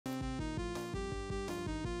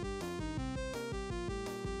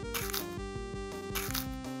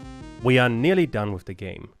We are nearly done with the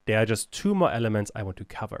game. There are just two more elements I want to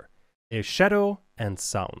cover: a shadow and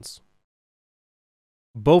sounds.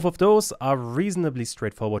 Both of those are reasonably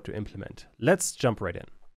straightforward to implement. Let's jump right in.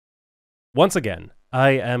 Once again, I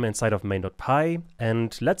am inside of main.py,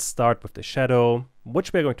 and let's start with the shadow,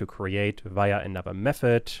 which we're going to create via another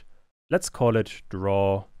method. Let's call it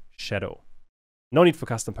drawShadow. No need for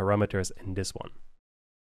custom parameters in this one.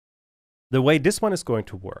 The way this one is going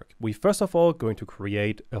to work, we first of all going to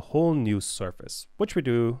create a whole new surface, which we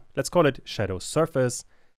do, let's call it shadow surface.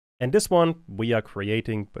 And this one we are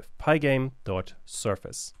creating with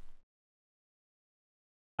pygame.surface.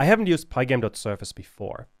 I haven't used pygame.surface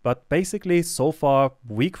before, but basically so far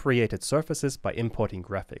we created surfaces by importing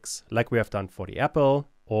graphics, like we have done for the apple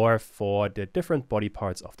or for the different body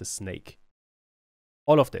parts of the snake.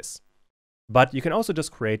 All of this. But you can also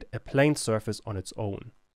just create a plain surface on its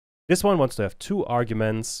own. This one wants to have two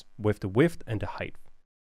arguments with the width and the height.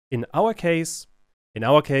 In our case,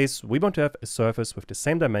 we want to have a surface with the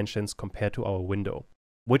same dimensions compared to our window,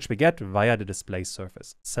 which we get via the display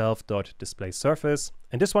surface, self.displaySurface,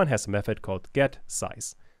 and this one has a method called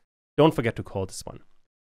getSize. Don't forget to call this one.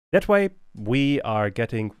 That way, we are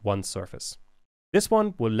getting one surface. This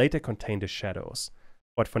one will later contain the shadows,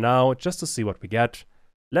 but for now, just to see what we get,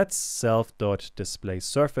 let's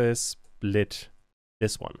self.displaySurface split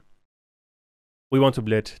this one. We want to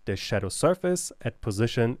split the shadow surface at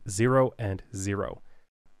position 0 and 0.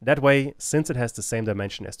 That way, since it has the same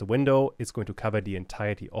dimension as the window, it's going to cover the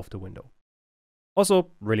entirety of the window.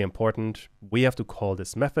 Also, really important, we have to call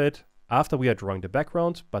this method after we are drawing the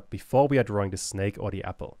background, but before we are drawing the snake or the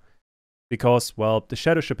apple. Because, well, the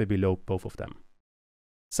shadow should be below both of them.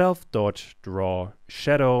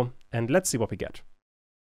 Self.drawShadow, and let's see what we get.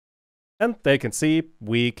 And there you can see,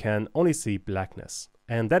 we can only see blackness.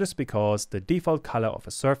 And that is because the default color of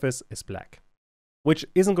a surface is black, which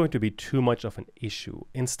isn't going to be too much of an issue.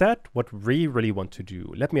 Instead, what we really want to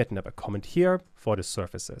do, let me add another comment here for the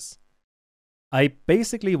surfaces. I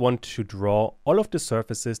basically want to draw all of the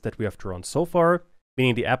surfaces that we have drawn so far,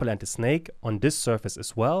 meaning the apple and the snake, on this surface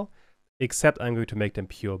as well, except I'm going to make them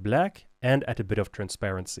pure black and add a bit of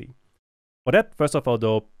transparency. For that, first of all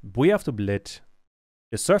though, we have to split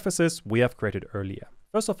the surfaces we have created earlier.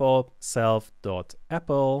 First of all,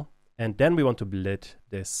 self.apple, and then we want to split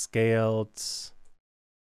the scaled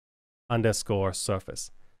underscore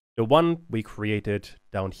surface. The one we created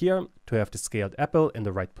down here to have the scaled apple in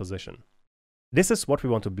the right position. This is what we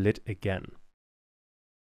want to split again.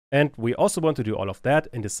 And we also want to do all of that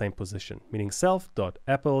in the same position, meaning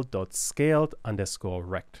self.apple.scaled underscore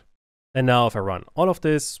rect. And now if I run all of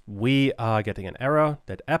this, we are getting an error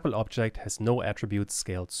that apple object has no attribute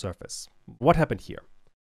scaled surface. What happened here?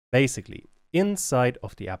 Basically, inside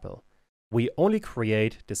of the apple, we only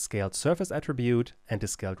create the scaled surface attribute and the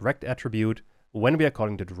scaled rect attribute when we are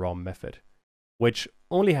calling the draw method, which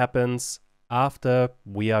only happens after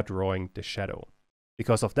we are drawing the shadow.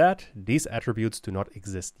 Because of that, these attributes do not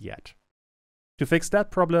exist yet. To fix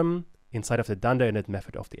that problem, inside of the dunder-init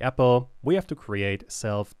method of the apple, we have to create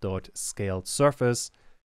self.scaledSurface,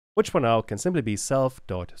 which for now can simply be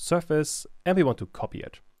self.surface, and we want to copy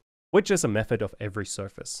it, which is a method of every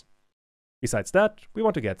surface. Besides that, we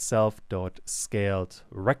want to get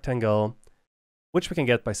self.scaledRectangle, which we can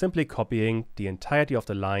get by simply copying the entirety of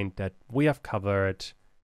the line that we have covered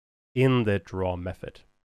in the draw method.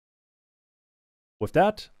 With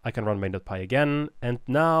that, I can run main.py again, and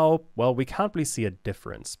now, well, we can't really see a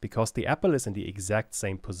difference because the apple is in the exact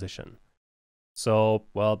same position. So,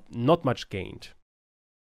 well, not much gained.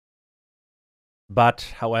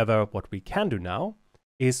 But, however, what we can do now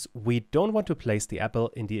is we don't want to place the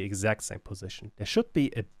apple in the exact same position. There should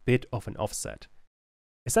be a bit of an offset.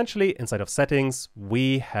 Essentially, inside of settings,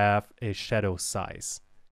 we have a shadow size.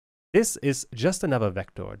 This is just another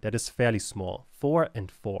vector that is fairly small, 4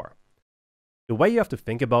 and 4. The way you have to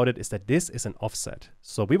think about it is that this is an offset.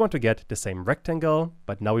 So we want to get the same rectangle,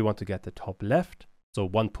 but now we want to get the top left. So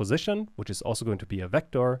one position, which is also going to be a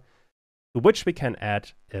vector, to which we can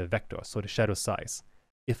add a vector, so the shadow size.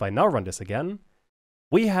 If I now run this again,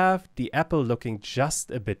 we have the apple looking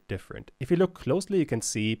just a bit different. If you look closely, you can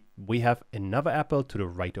see we have another apple to the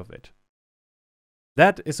right of it.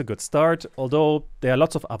 That is a good start, although there are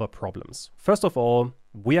lots of other problems. First of all,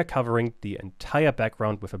 we are covering the entire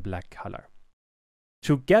background with a black color.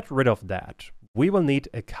 To get rid of that, we will need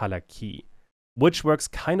a color key, which works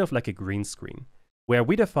kind of like a green screen, where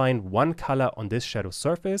we define one color on this shadow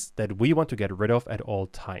surface that we want to get rid of at all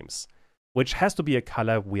times, which has to be a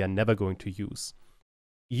color we are never going to use.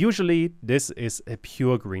 Usually, this is a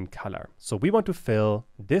pure green color, so we want to fill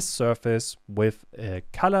this surface with a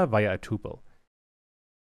color via a tuple.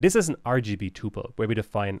 This is an RGB tuple where we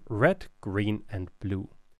define red, green, and blue.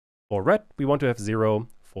 For red, we want to have 0.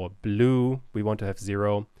 For blue, we want to have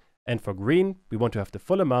 0. And for green, we want to have the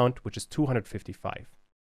full amount, which is 255.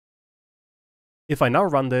 If I now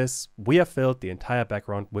run this, we have filled the entire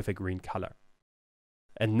background with a green color.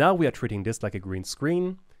 And now we are treating this like a green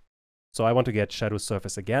screen. So I want to get shadow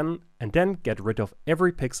surface again, and then get rid of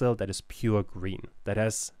every pixel that is pure green, that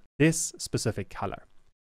has this specific color.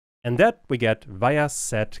 And that we get via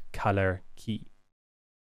setColorKey,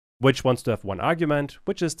 which wants to have one argument,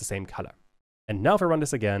 which is the same color. And now if I run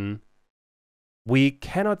this again, we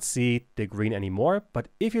cannot see the green anymore, but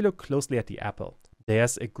if you look closely at the apple,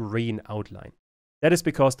 there's a green outline. That is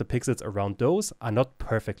because the pixels around those are not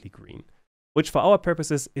perfectly green, which for our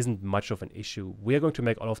purposes isn't much of an issue. We are going to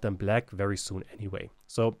make all of them black very soon anyway,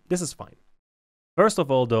 so this is fine. First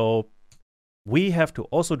of all though, we have to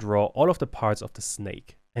also draw all of the parts of the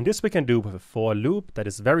snake. And this we can do with a for loop that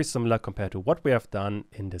is very similar compared to what we have done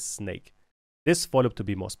in this snake. This for loop to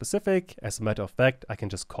be more specific, as a matter of fact, I can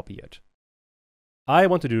just copy it. I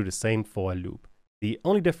want to do the same for a loop. The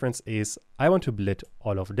only difference is I want to blit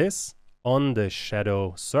all of this on the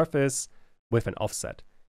shadow surface with an offset.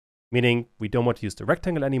 Meaning we don't want to use the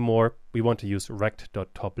rectangle anymore, we want to use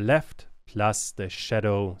rect.topLeft plus the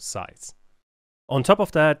shadow size. On top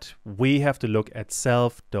of that, we have to look at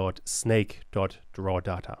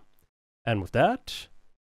self.snake.drawData. And with that,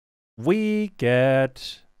 we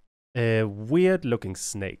get a weird looking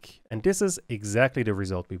snake. And this is exactly the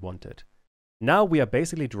result we wanted. Now we are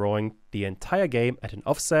basically drawing the entire game at an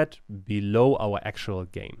offset below our actual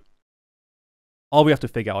game. All we have to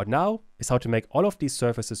figure out now is how to make all of these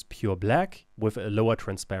surfaces pure black with a lower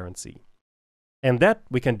transparency. And that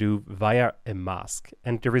we can do via a mask.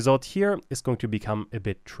 And the result here is going to become a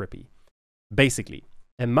bit trippy. Basically,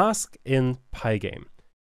 a mask in Pygame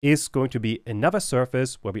is going to be another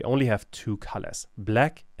surface where we only have two colors,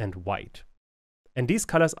 black and white. And these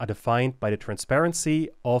colors are defined by the transparency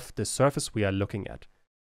of the surface we are looking at.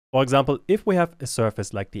 For example, if we have a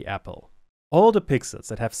surface like the apple, all the pixels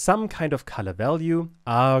that have some kind of color value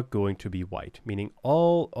are going to be white, meaning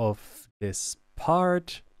all of this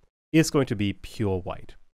part is going to be pure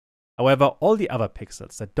white. However, all the other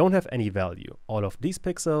pixels that don't have any value, all of these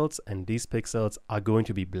pixels and these pixels are going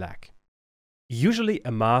to be black. Usually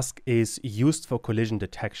a mask is used for collision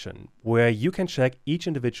detection, where you can check each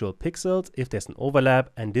individual pixel if there's an overlap,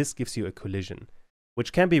 and this gives you a collision,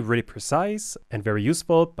 which can be really precise and very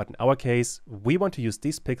useful, but in our case, we want to use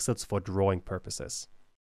these pixels for drawing purposes.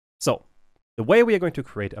 So, the way we are going to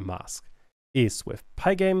create a mask is with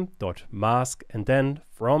pygame.mask and then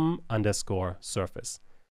from_surface.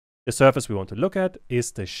 The surface we want to look at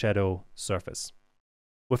is the shadow surface.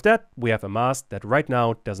 With that, we have a mask that right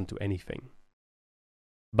now doesn't do anything.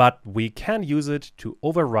 But we can use it to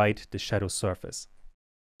override the shadow surface.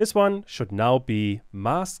 This one should now be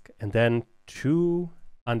mask and then to_surface.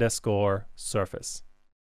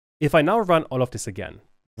 If I now run all of this again,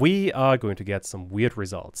 we are going to get some weird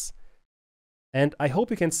results. And I hope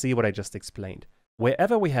you can see what I just explained.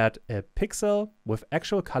 Wherever we had a pixel with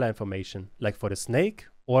actual color information, like for the snake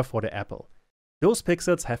or for the apple, those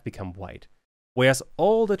pixels have become white, whereas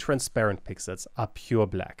all the transparent pixels are pure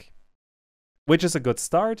black. Which is a good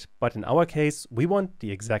start, but in our case, we want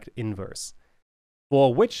the exact inverse,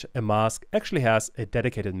 for which a mask actually has a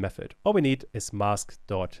dedicated method. All we need is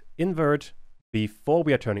mask.invert before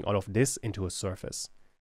we are turning all of this into a surface.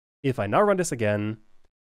 If I now run this again,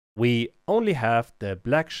 we only have the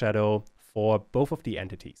black shadow for both of the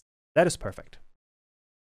entities. That is perfect.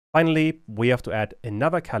 Finally, we have to add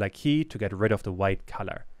another color key to get rid of the white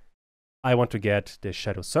color. I want to get the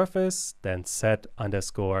shadow surface, then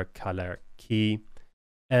set_color_key.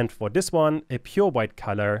 And for this one, a pure white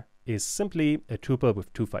color is simply a tuple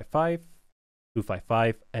with 255,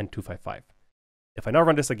 255, and 255. If I now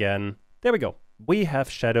run this again, there we go. We have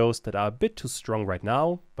shadows that are a bit too strong right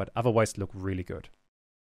now, but otherwise look really good.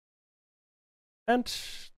 And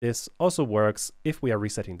this also works if we are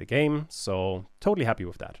resetting the game, so totally happy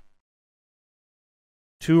with that.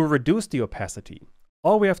 To reduce the opacity,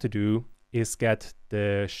 all we have to do is get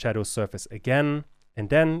the shadow surface again, and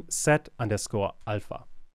then set_alpha.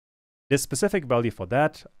 The specific value for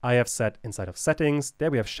that I have set inside of settings. There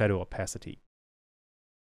we have shadow opacity.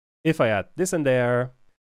 If I add this in there,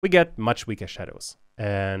 we get much weaker shadows,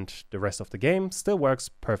 and the rest of the game still works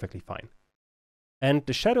perfectly fine. And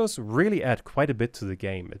the shadows really add quite a bit to the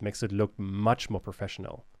game. It makes it look much more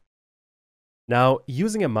professional. Now,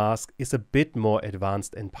 using a mask is a bit more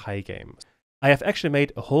advanced in Pygame. I have actually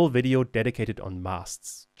made a whole video dedicated on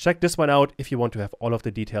masks. Check this one out if you want to have all of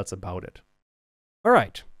the details about it. All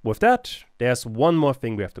right, with that, there's one more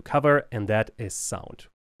thing we have to cover, and that is sound,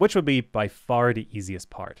 which will be by far the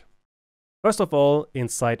easiest part. First of all,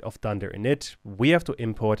 inside of Dunder init, we have to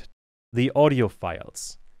import the audio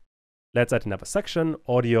files. Let's add another section,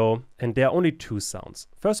 audio, and there are only two sounds.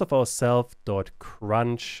 First of all,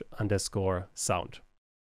 self.crunch_sound.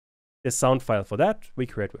 This sound file for that we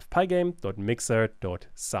create with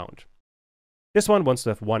pygame.mixer.sound. This one wants to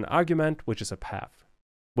have one argument, which is a path,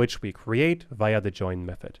 which we create via the join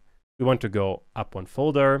method. We want to go up one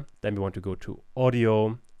folder, then we want to go to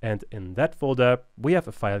audio, and in that folder, we have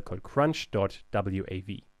a file called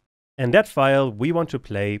crunch.wav. And that file we want to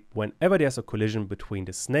play whenever there's a collision between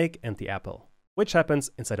the snake and the apple, which happens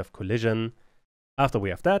inside of collision. After we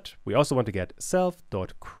have that, we also want to get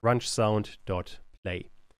self.crunchsound.play.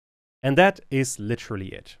 And that is literally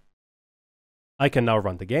it. I can now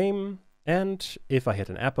run the game, and if I hit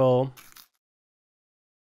an apple,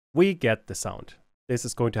 we get the sound. This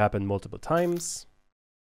is going to happen multiple times.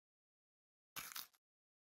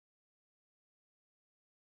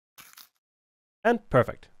 And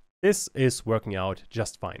perfect. This is working out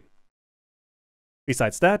just fine.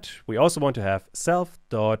 Besides that, we also want to have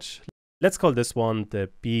let's call this one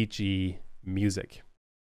the BG music.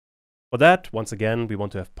 For that, once again, we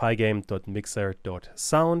want to have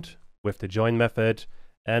pygame.mixer.sound with the join method,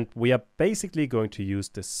 and we are basically going to use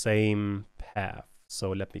the same path.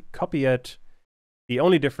 So let me copy it. The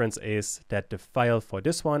only difference is that the file for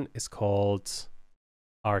this one is called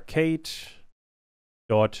arcade.ogg.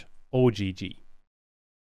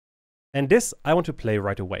 And this I want to play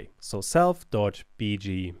right away. So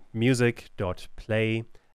self.bgmusic.play.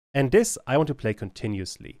 And this I want to play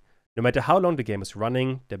continuously. No matter how long the game is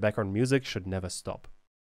running, the background music should never stop.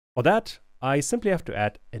 For that, I simply have to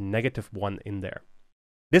add a -1 in there.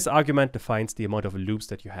 This argument defines the amount of loops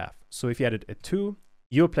that you have. So if you added a 2,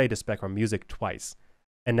 you'll play this background music twice.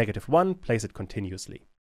 And -1 plays it continuously.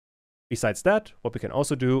 Besides that, what we can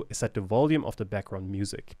also do is set the volume of the background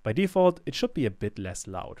music. By default, it should be a bit less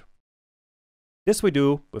loud. This we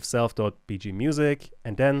do with self.bgmusic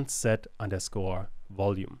and then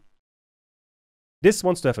set_volume. This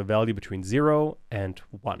wants to have a value between 0 and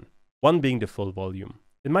 1, 1 being the full volume.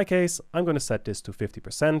 In my case, I'm going to set this to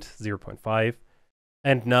 50%, 0.5.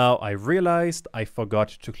 And now I realized I forgot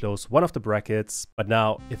to close one of the brackets, but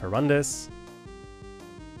now if I run this,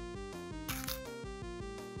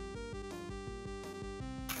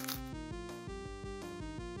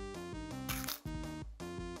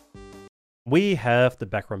 we have the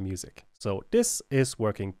background music. So this is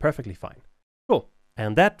working perfectly fine. Cool.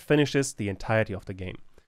 And that finishes the entirety of the game.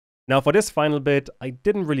 Now for this final bit, I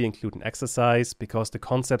didn't really include an exercise because the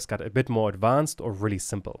concepts got a bit more advanced or really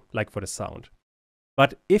simple, like for the sound.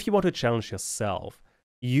 But if you want to challenge yourself,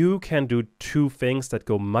 you can do two things that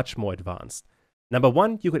go much more advanced. Number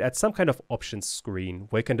one, you could add some kind of options screen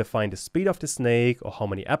where you can define the speed of the snake or how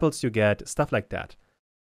many apples you get, stuff like that.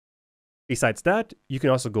 Besides that, you can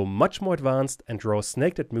also go much more advanced and draw a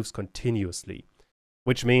snake that moves continuously,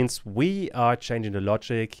 which means we are changing the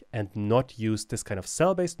logic and not use this kind of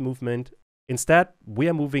cell-based movement. Instead, we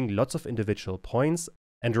are moving lots of individual points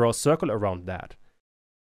and draw a circle around that.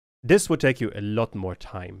 This would take you a lot more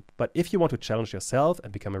time, but if you want to challenge yourself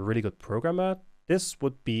and become a really good programmer, this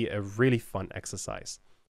would be a really fun exercise.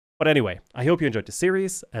 But anyway, I hope you enjoyed the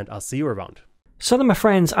series, and I'll see you around. So then my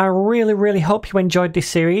friends, I really hope you enjoyed this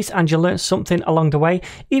series and you learned something along the way.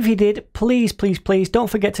 If you did, please don't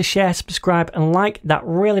forget to share, subscribe and like. That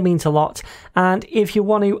really means a lot. And if you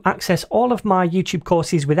want to access all of my YouTube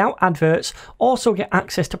courses without adverts, also get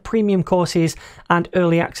access to premium courses and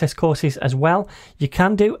early access courses as well, you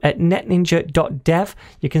can do at netninja.dev.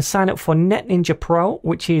 You can sign up for NetNinja Pro,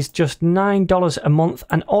 which is just $9 a month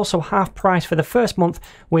and also half price for the first month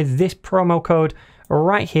with this promo code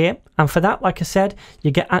right here. And for that, like I said,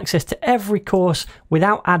 you get access to every course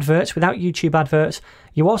without adverts, without YouTube adverts.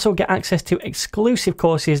 You also get access to exclusive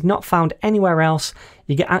courses not found anywhere else.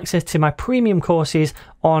 You get access to my premium courses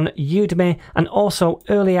on Udemy and also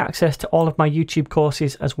early access to all of my YouTube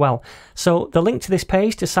courses as well. So the link to this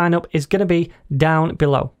page to sign up is going to be down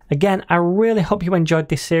below. Again, I really hope you enjoyed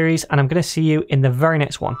this series and I'm going to see you in the very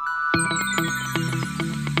next one.